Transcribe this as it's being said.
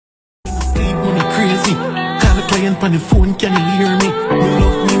Lion on the phone, can you hear me? Me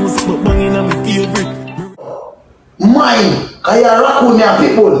love music, but banging on my favorite. Mine, cause you rock with me and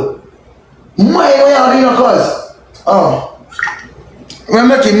people. Mine, where you are doing your cause? Oh. We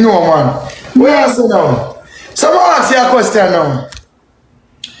make him know, man. Where you say now? Someone ask you a question now.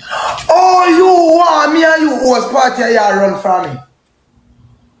 Oh, you want me and you host party and you run from me?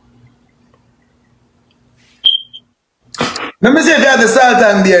 Let me see if you have the salt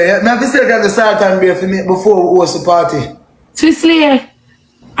and beer. Let me see if you have the salt and beer for me before we host the party. Sicily,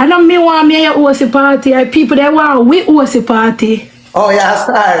 I don't mean want me to host the party. People that want we host the party. Oh, you're a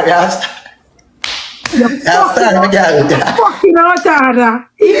star. You're a star. You're a star, my girl. Fucking out.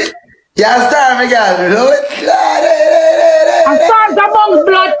 You're a star, my girl. You know it? A stars among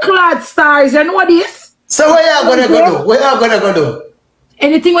blood clot stars. You know this? So what you gonna go do? What you gonna go do?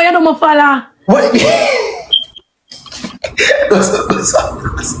 Anything where you do, my fella. What? Go. Come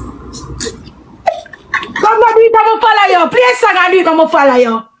on, do it, I'm follow you. Play a song and do it, I'm follow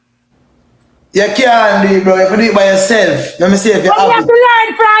you. You can't do it, bro. You have to do it by yourself. Let me see if you have to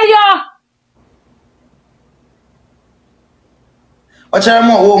learn from you. Watch her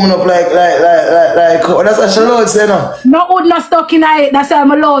mouth warming up like that's what she load say no. No wood not stuck in it, that's why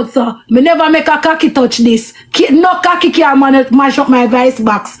I'm load, so. Me never make a cocky touch this. No cocky can mash up my vice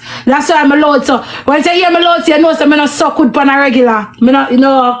box. That's why I'm load, so. When you hear me load, you know, so I don't suck wood pan a regular. Me not, you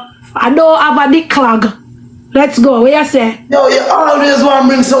know, I don't have a dick clog. Let's go, what you say? Yo, you always want to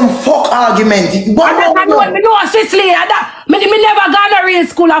bring some fuck argument. I know, Sicily, me never gone to real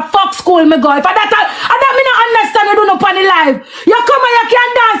school, a fuck school me go. If I that me not understand you do no funny life. You come and you can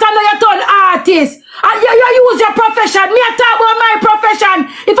dance and you turn artist. And you use your profession. Me a talk about my profession.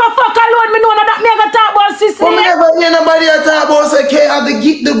 If I fuck alone, me know that me ever talk about Sicily. But me never hear nobody talk about say okay, have the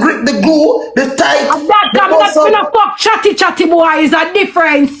grip, the glue, the tight. And that come, me not fuck chatty boy, is a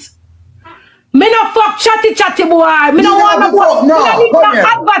difference. Me no fuck chatty boy. Me no want no fuck. No, me no need no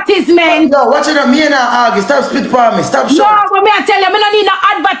advertisement. No, watch it up. Me and I argue. Stop spit for me. Stop short. No, but me I tell you, me no need no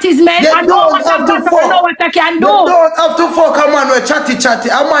advertisement. I know what I know what I can do. You don't have to fuck a man with chatty.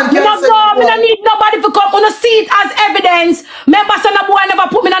 A man can say. Me no need nobody to come. You see it as evidence. Remember, son of boy never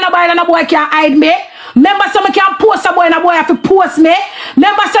put me on a boy and a boy can't hide me. Remember, some can post a boy and a boy have to post me.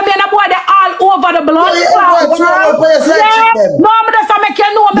 Remember, some and a boy they all over the blood. Yeah, no, me just make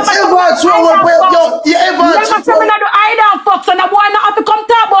you know. Remember, some me do hide and fuck. So the boy not have to come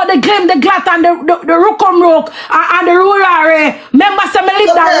talk about the glim, the glat, and the rookum rook and the rural. Remember, some me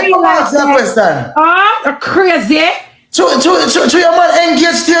live that real life. You're crazy. So your man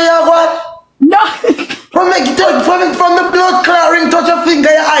engaged to you, what? No. From the blood clot ring, touch your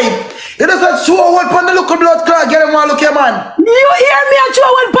finger, your eye. You just have to show a word on the look of blood clot, get him one look your man. You hear me and show a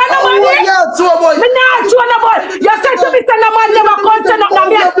word on the man? Yeah, show a boy. Me not show no boy. You said to me, son, the man never come send up now.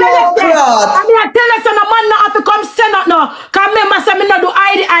 Me a tell you, son, the man not have to come send up now. Because remember, son, me not do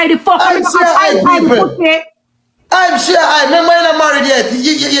hide fuck. I'm sure I remember you're not married yet.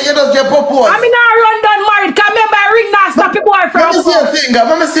 You just get proposed. I mean, I run down married. Because remember, I ring now, stop your boyfriend. Let me see your finger.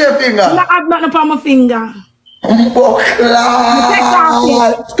 Let me see your finger. I have nothing upon my finger. When you the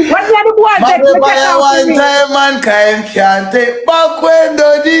boy take me, one time mankind can't take back when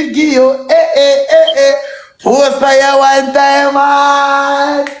do give you post by your one time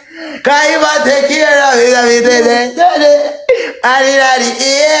man. Can't even take care of it and in the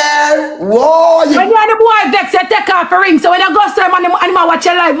air. Whoa. When you the boy vex, you take off a ring. So when you go to him and you watch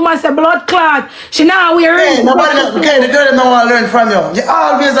your life, you must say blood clot. She now wear ring. The girl don't want to learn from you. You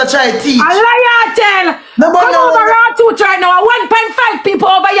always a try to teach. A liar tell. Come over around two right now. 1.5 people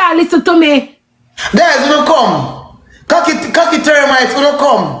over here listen to me. Guys, you don't come. Cocky termites, you don't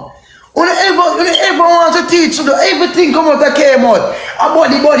come. You ever want to teach, you everything come out that came out. A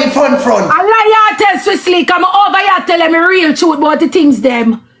body front. A liar tell Sicily, come over here tell them real truth about the things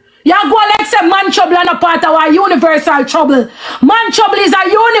them. You go like say man trouble and a part of our universal trouble. Man trouble is a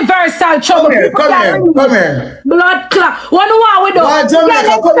universal trouble. Come here. Blood clot. What do we do?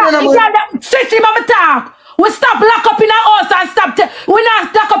 Sicily, mama talk. We stop lock up in a house and stop. We not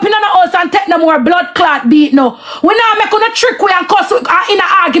lock up in a house and take no more blood clot beat no. We not make no trick we and cuss in an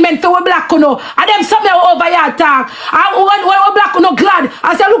argument for we black no. And them something over here talk. And when we black no glad,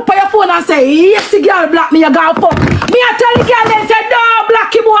 I say look for your phone and say yes the girl black me you go fuck. Me I tell the girl them say don't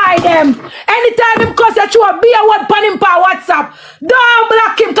black him boy them. Anytime him cuss you show be a word pan him for WhatsApp. Don't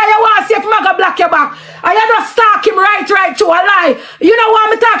black him cause you want to see if I go black your back. And you just stalk him right through a lie. You know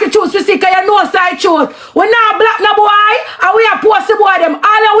what I'm talking to cause you know side truth. We not black no boy and we are post the boy them.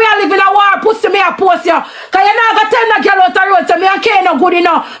 All we are living a war pussy me a post you. Cause you not gonna tell no girl out the road so me and K no good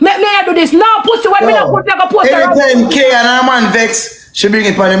enough. Make me do this. No pussy when me no good you go post the road. Anytime K and a man vex, she bring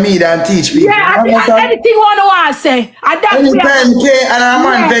it on the media and teach people. Yeah, anything one want to say. Anytime K and a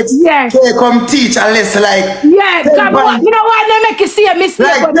man vex, K come teach a lesson like. Yeah, you know why they make you see a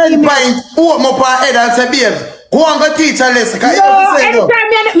mistake? Like 10 points, open up her head and say, babe, go and go teach a lesson. No, anytime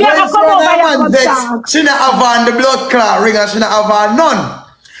me come over here, she not have on the blood clot ring and she not have on none.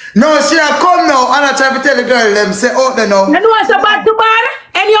 No, she not come now and I try to tell the girl them say out there now. You know what's so bad to bad?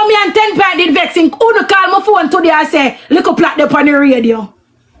 And you me and 10 pound did vexing. Who no call my phone today and say, look up like them on the radio.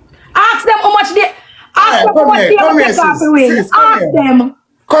 Ask them how much they ask them how much they have to take off the way. Ask them.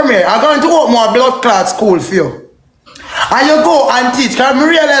 Come here, I'm going to open my blood clot school for you. And you go and teach, because I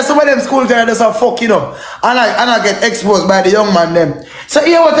realize some of them school guys just are fucking up. And I get exposed by the young man them. So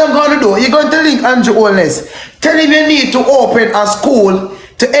here what I'm going to do, you're going to link Andrew Holness. Tell him you need to open a school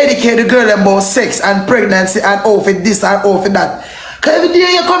to educate the girl about sex and pregnancy and all for this and all for that. Because every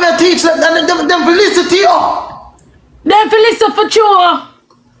day you come and teach them, and them will listen to you. Them will listen for sure.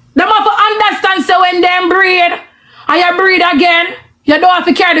 Them have to understand so when them breed, and you breed again, you don't have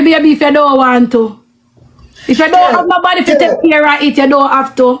to carry the baby if you don't want to. If you don't have nobody to take care of it, you don't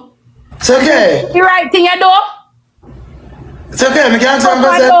have to. It's okay. The right thing you do. It's okay, I can't answer one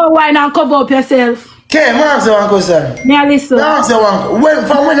question. Why not cover up yourself? Okay, I'm answer one question. Yeah, listen. Answer one.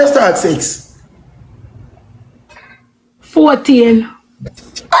 From when you start sex? 14.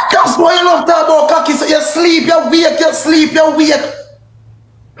 That's why you love to talk about cocky. So you sleep, you wake, you sleep, you wake.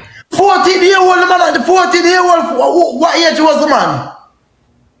 14-year-old man, the 14-year-old, what age was the man?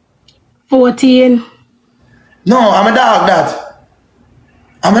 14. No, I'm a dog that.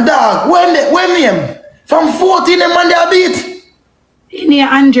 I'm a dog. When name? From 14 the man they beat. Near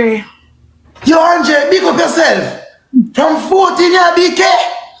Andre. Yo Andre, big up yourself. From 14 you beat K.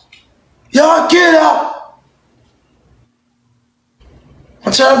 You're a killer.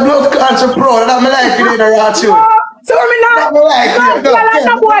 I'm trying to blood culture pro, that's my life in the right tune. So me not when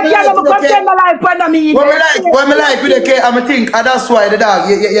me like with the K, I'm think that's why the dog,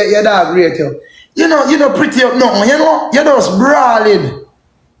 your dog rate you. You know pretty up nothing, you're just brawling.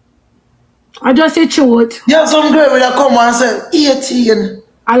 I just say truth. You have some girl with a come and say 18.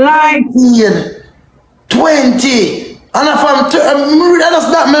 I like 19, 20. And if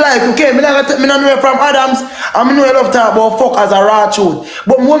that's not my life, okay? Me not know from Adams, and I know you love to talk about fuck as a raw truth.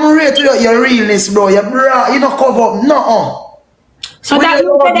 But when we rate your realness, bro, you don't cover up nothing. So when that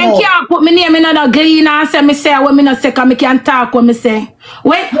means they can't put my name in another glean and say me say what me not say because I can talk what me say.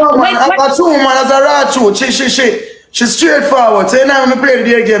 Wait, no, man, a true man as a raw truth. She's straightforward. So now when I play the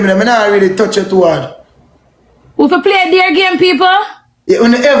dear game, I not really touch it too hard. Who for play their game, people? Yeah,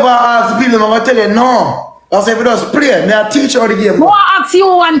 when you ever ask the people, I'm going to tell you no. That's if you just play. May I teach you the game? I want to ask you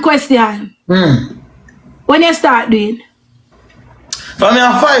one question. When you start doing? For me,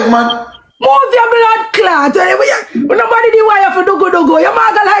 I'm 5, man. Move your blood clot. When nobody do why you for do. Your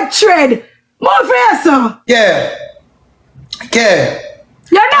mother like tread. Move faster. Yeah. Okay.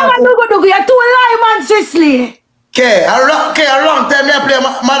 You're not a do. You're too lie, man, Cicely. Okay. A long time they play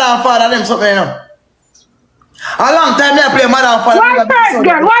mother and father them something, you know. A long time they play mother and father.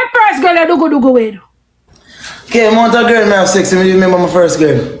 Why first girl you do with? Okay, amount of girl may have sex with me, remember my first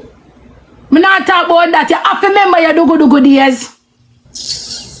girl. Me not talk about that. You have to remember your do days.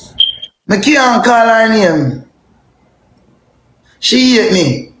 I can't call her name. She hate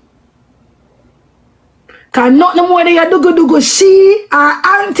me. Cause nothing more than your do. She, our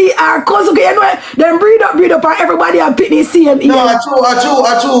auntie, our cousin, you know, them breed up, and everybody are picking the same. No,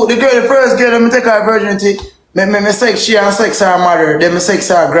 true. The first girl, let me take her virginity. Me sex she and sex her mother. Then me sex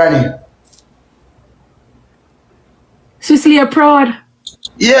her granny. Cicely, you're proud.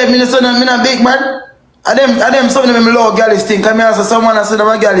 Yeah, me not big man. I them some of them low galleys think. I ask someone I said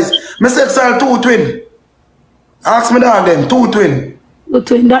them galleys. Me sex her 2 twin. Ask me dog them, 2 twin. 2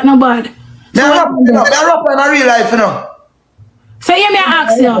 twin, that not bad. They're rough in a real life, you know. So you may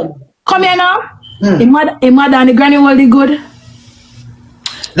ask you. Come here now. The mother and the granny will be good.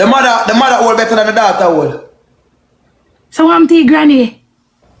 The mother will better than the daughter will. So I'm the granny.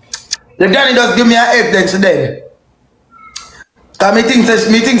 The granny just give me an F then she dead. Cause me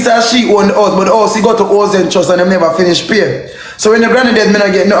thinks that she own the house, but the house he got to house and trust and them never finish pay. So when the granny dead, me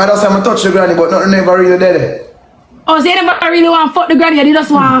not get no. That's why I touch the granny, but nothing never really dead. Oh, so you never really want to fuck the granny, they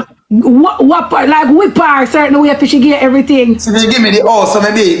just want whop her, like whip her certain way if she get everything. So if you give me the house, so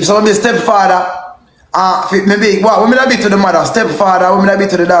maybe stepfather, maybe what women I be to the mother, stepfather, women I be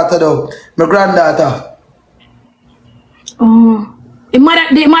to the daughter though, my granddaughter. Oh, the mother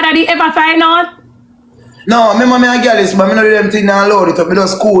they ever find out? No, me mommy and girl is, but I don't do them thing now load it up, I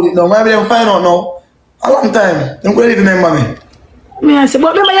just cool it now. Maybe them find out now. A long time. Don't go live remember me. Yes,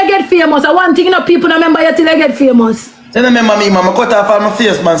 but remember you get famous. I want thing, you know, people remember you till you get famous. Tell them, me, man, I cut off all my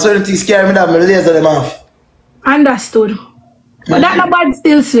face, man, so anything scare me that me laser them off. Understood. But that's not bad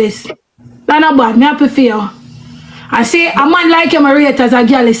still, Swiss. That's not bad. Me happy for you. I say, a man like you, I rate as a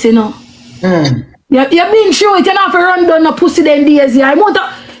girl, you know. You're being sure you don't have to run down the pussy them days, yeah. You know.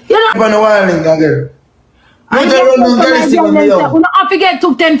 I'm a wilding, girl. I don't have to get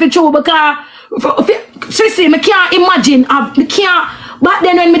to 10 for true because, seriously, I can't imagine. I can't. Back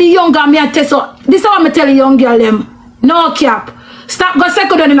then when I was younger, I tell so. This is what I tell a young girl them. No cap. Stop go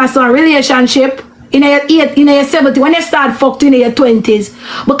second down in a some relationship. In your 70s, when you start fucked in your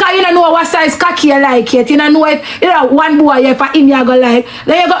 20s. Because you don't know what size cocky you like yet. You don't know if you know one boy if him you go like.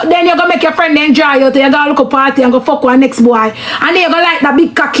 Then you go make your friend enjoy you. You go look a party and go fuck one next boy. And then you go like the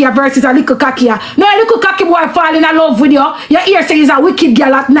big cocky versus a little cocky. No, a little cocky boy fall in love with you. Your ear says he's a wicked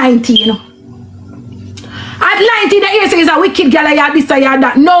girl at 19. At 19, the ear says he's a wicked girl, you this or you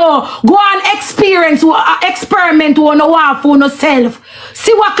that. No, go and experience, experiment with no one for yourself.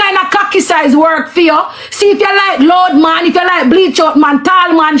 See what kind of cocky size work for you. See if you like loud man, if you like bleach out man,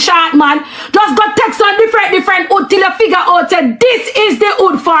 tall man, short man. Just go text on different hood till you figure out that this is the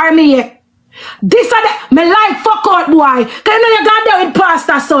hood for me. This are the, me like fuck out boy. Cause you know you got there with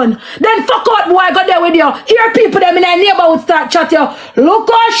pastor son. Then fuck out boy go there with you. Hear people them in the neighborhood start chat you. Look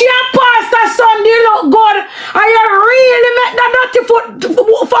how she a pastor son, you look good. And you really make that dirty foot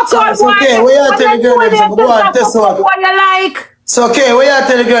fuck out boy. Okay, we are telling girl them so go and test out. What you like? So okay, we are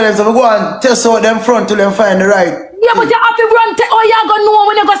telling girl them so go and test out them front till them find the right. Yeah, but you have to run. Oh, you're going to know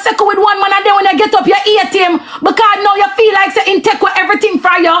when you go second with one man and then when you get up, you hate him. Because now you feel like saying take with everything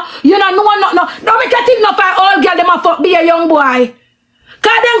from you. You know, no. Don't make you think no for all girl them a fuck be a young boy.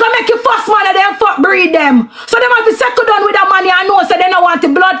 Because them going to make you first man and then fuck breed them. So them have to second down with a man you know so they don't want the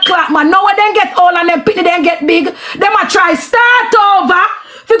blood clot man. Now when they get old and them pitney then get big, them a try start over.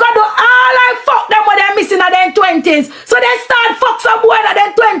 If you go do all I fuck them when they're missing at their 20s. So they start fuck some boy at their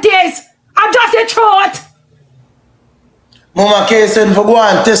 20s. Adjust your throat. Mama case and for go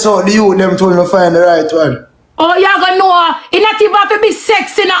and test out the youth them to find the right one. Oh, you're gonna know it not even have to be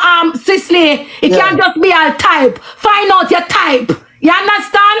sex in a Sicily. It can't just be a type. Find out your type. You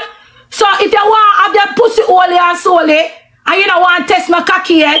understand? So if you want to have your pussy holy and solely and you don't want to test my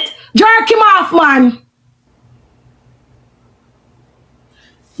cocky yet, jerk him off, man.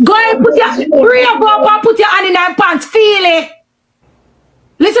 Go and put your rear up and put your hand in your pants. Feel it.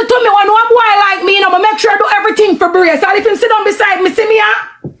 Listen to me, when one boy like me, you know, I make sure I do everything for brace. And if him sit down beside me, see me,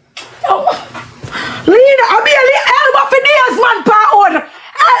 oh. Leader, I'll be a little elbow for days, man, per hour.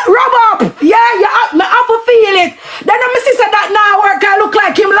 Rub up. Yeah, I have to feel it. Then my sister that now work, I look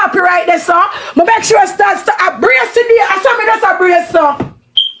like him lappy right there, so. But make sure I start a brace today. I saw me just a brace, so.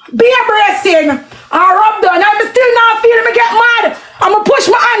 Be a bracing. I rub down. I'm still not feeling me get mad. I'm going to push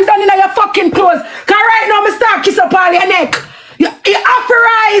my hand down in your fucking clothes. Because right now, I start kiss up all your neck. You have to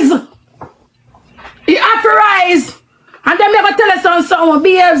rise. You have to rise. And then I tell us something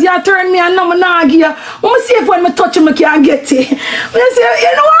behaves, you turn me and now I give you. I'm going to see if when I touch him I can't get it. I say,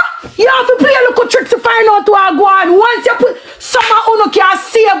 you know what? You have to play a little trick to find out what I go on. Once you put someone who can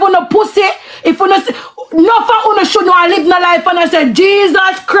save on a pussy, if you no for should know I live my life and I say,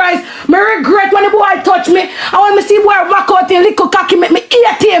 Jesus Christ, me regret when the boy touch me. And when I see boy walk out in little cocky make me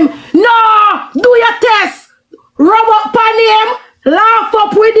hate him. No, do your test. Rub up on him, laugh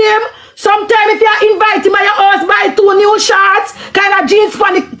up with him. Sometimes if you invite him at your house, buy 2 new shorts, kind of jeans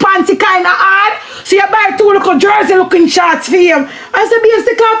panty kind of hard. So you buy 2 little jersey looking shorts for him. I said, be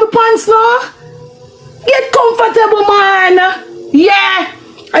stick off the pants now. Get comfortable, man. Yeah.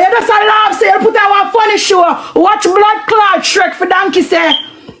 And you just a laugh, say you put out a funny show. Watch Blood Clot Shrek for donkey say.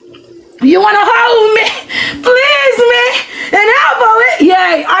 You wanna hold me? Please me. And have it.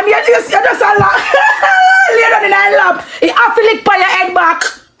 Yeah. And you just a laugh. Later than I laugh. You have to lick by your head back.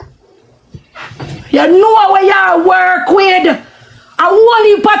 You know where you work with. I want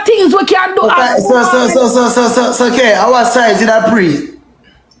you for things we can do. Okay, so okay, our size in a pre.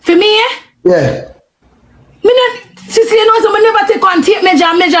 For me? Yeah. Me not, Sissy, you know, so I never take one tape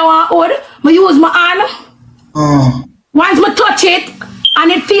measure one old. I use my hand. Once I touch it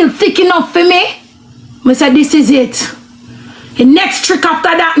and it feels thick enough for me, I say this is it. The next trick after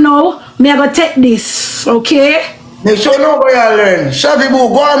that now, I go take this, okay? Make sure nobody learn. Shabby boo,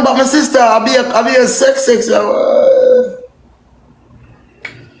 go on back my sister. I'll be a sex.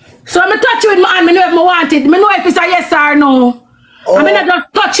 So I'm touch you with my hand, I know if I want it. I know if it's a yes or no. I'm not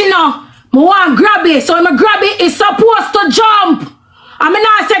just touching now. I want to grab it. So when I grab it, it's supposed to jump. I'm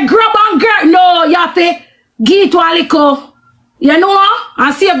not say grab and grab. No, you have to give it to a little. You know?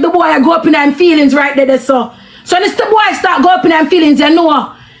 And see if the boy go up in them feelings right there. So when the boy start go up in them feelings, you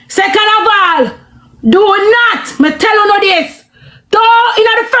know. Second of all, Do not, me tell you no this. Don't, in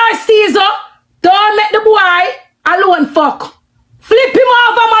the first season, don't make the boy alone fuck. Flip him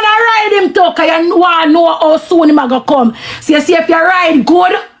over, man, and ride him too, because you want to know how soon him gonna come. So you see, if you ride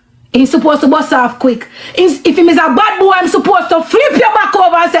good, he's supposed to bust off quick. If him is a bad boy, I'm supposed to flip your back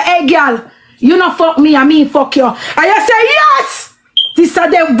over and say, hey, girl, you not fuck me, I mean fuck you. And you say, yes, this is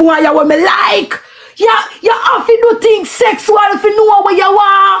the boy you want me like. You have to do things sexual if you know what you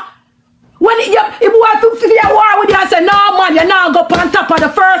want. When if you want to figure out war with you and say, no man, you now go on top of the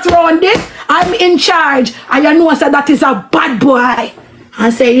first round this, I'm in charge. And you know say that is a bad boy.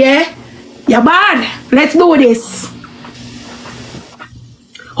 And say, yeah, you're bad. Let's do this.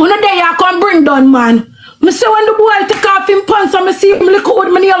 On the day I come bring down, man. Me say when the boy take off him pants and me see him look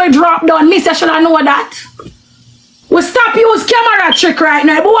out, me nearly drop down. Me say, should I know that? We stop use camera trick right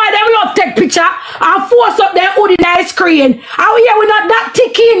now. Boy, they love take picture and force up their hood in their screen. Out here we not that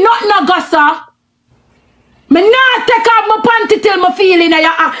ticky, not no gossa. Me not take off my panty till my feel in my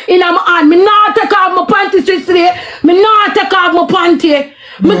hand. Me not take off my panty seriously. Me not take off my panty.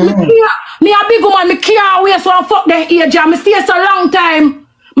 Me a big woman, me can't wait so I fuck them age. Me stay so long time.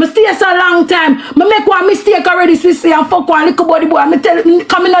 Me stay so long time. Me make one mistake already, sister, and fuck one little body boy. Me tell him,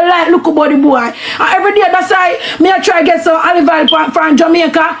 come in a light little body boy. And every day that's why me I try get some olive oil from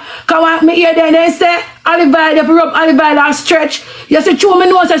Jamaica. Cause me hear them, they say olive oil, if you rub olive oil and stretch. You see, true, me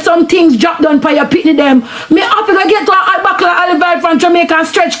know say some things drop down for your pitney them. Me have to get to a hot buckle of olive oil from Jamaica and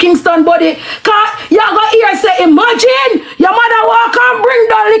stretch Kingston body. Cause you go hear say, imagine your mother walk and bring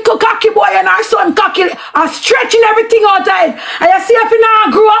down little cocky boy and her son cocky and stretching everything outside. And you see if you now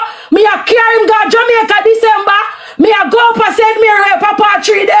grow up, me a carry him go Jamaica December. Me a go up and send me a papa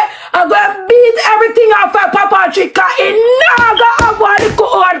tree there. I go and beat everything off of papa tree cause he now go have one little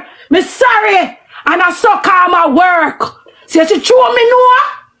old. Me sorry. And I suck on my work. See, you see, true me know.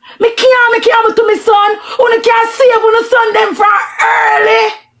 Me can't to my son. Who can't save on the son them from early.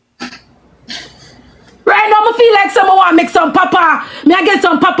 Right now, I feel like someone want to make some papa. Me I get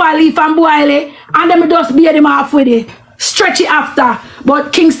some papa leaf and boil it. And then me just beat him off with it. Stretch it after.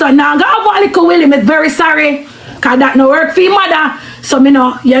 But Kingston now, I have one little Willie. Me very sorry. Cause that no work for your mother. So me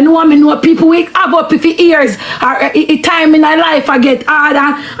know, you know me know people will have up if ears or time in their life I get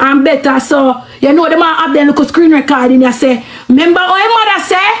harder and better. So you know the man have them little screen recording you say, remember how your mother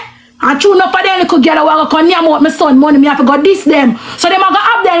say? And true enough for them little girl who come near me with my son money, me have to go this them. So them are gonna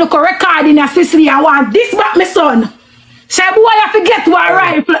have them little recording your sister and want this back my son. Say boy you have to get to a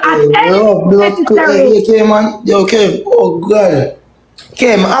rifle at any necessary. Okay man, you okay? Oh God.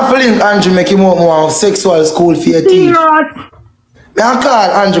 Okay, I feel link Andrew make him more sexual school for your teeth. I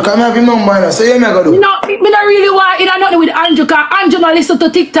call Andrew, because I have him number, so you may go do. No, me not really want to nothing with Andrew, because Andrew not listen to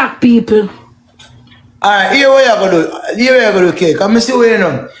TikTok people. Alright, here what you going to do. Here what you going to do, okay? Because I see what you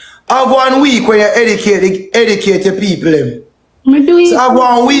know. I have 1 week when you educate your people. Me do it. So I have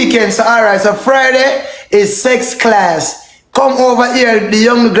 1 weekend, so alright, so Friday is sex class. Come over here, the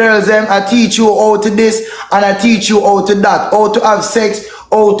young girls, I teach you how to this, and I teach you how to that, how to have sex,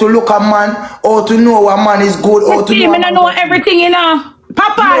 how to look a man, how to know a man is good, how to know. I know everything, you know.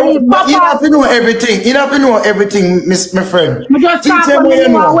 Papa, you have to know everything. You have to know everything, my friend. I just talk from me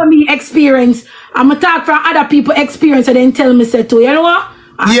what me experience. I'm going to talk from other people experience and then tell me say too, you know what?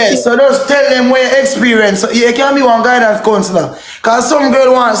 Yes, so just tell them what you experience. So you can be one guidance counselor. Because some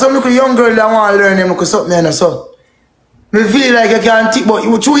little young girl that want to learn them because something so. Me feel like you can't think, but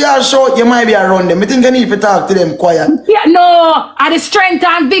through your short, you might be around them. I think I need to talk to them quiet. Yeah, no, I the strength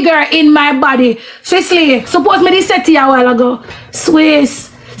and vigor in my body. Seriously, suppose me this said to you a while ago. Swiss,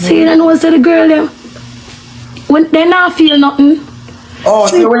 see, you know what's the girl them? When they not feel nothing. Oh,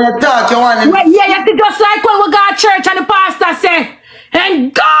 so when you talk, you want them. Well, yeah, you see, just like when we go to church and the pastor say,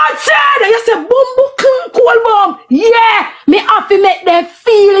 and God said, and you say, boom, boom, cool, boom. Yeah, me have to make them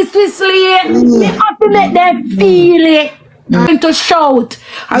feel it, Swiss. Me have to make them feel it. To shout.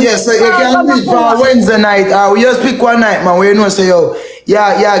 Yes, so you can do it for Wednesday night. We just pick one night, man, where you know, say, yo,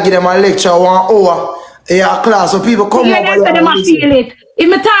 yeah, give them a lecture 1 hour in your class, so people come over here. Them feel it. If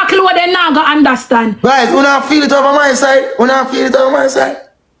me talk low, they not gonna understand. Guys, you not feel it over my side? You not feel it over my side?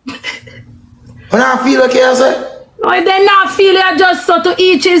 You not feel okay, I say? No, if they not feel it, just so to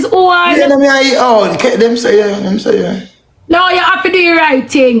each his own. Yeah, them say yeah. No, you have to do the right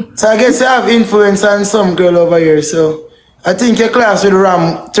thing. So I guess you have influence on some girl over here, so I think your class will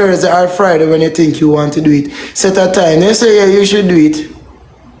ram Thursday or Friday when you think you want to do it. Set a time. They say, yeah, you should do it.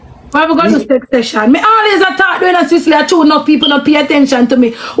 Why we going to sex session? Me always talk doing a Swiss like true enough people don't pay attention to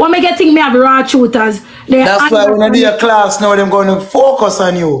me. When me getting me have raw shooters. That's why when I do a class now, them going to focus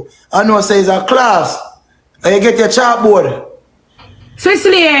on you. I know say it's a class. And you get your chalkboard.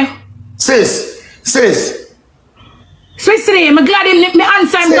 Sicily. Sis, Sis. Sissy, I'm glad him me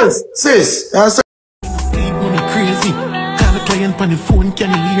answer him. Sis. Sleep when me crazy. Call a client on the phone, can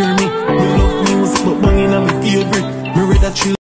you hear me? Me love music, but banging on my favorite.